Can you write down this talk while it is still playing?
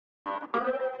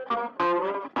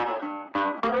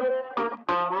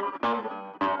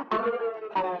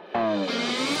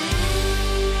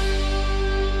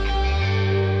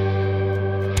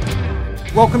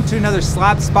Welcome to another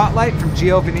slab spotlight from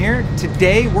Veneer.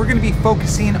 Today we're going to be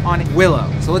focusing on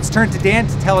willow. So let's turn to Dan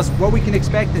to tell us what we can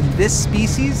expect in this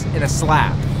species in a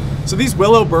slab. So these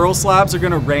willow burl slabs are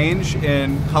going to range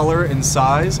in color and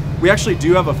size. We actually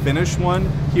do have a finished one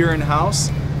here in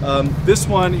house. This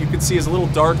one you can see is a little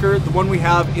darker. The one we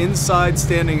have inside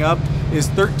standing up is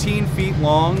 13 feet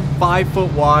long, 5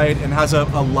 foot wide, and has a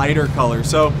lighter color.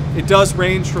 So it does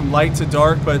range from light to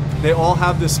dark, but they all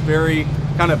have this very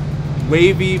kind of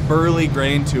wavy, burly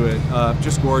grain to it.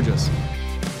 Just gorgeous.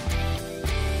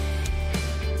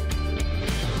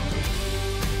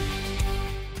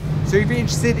 So if you're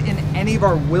interested in any of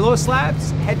our willow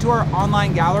slabs, head to our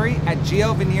online gallery at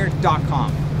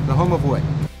geoveneer.com, the home of wood.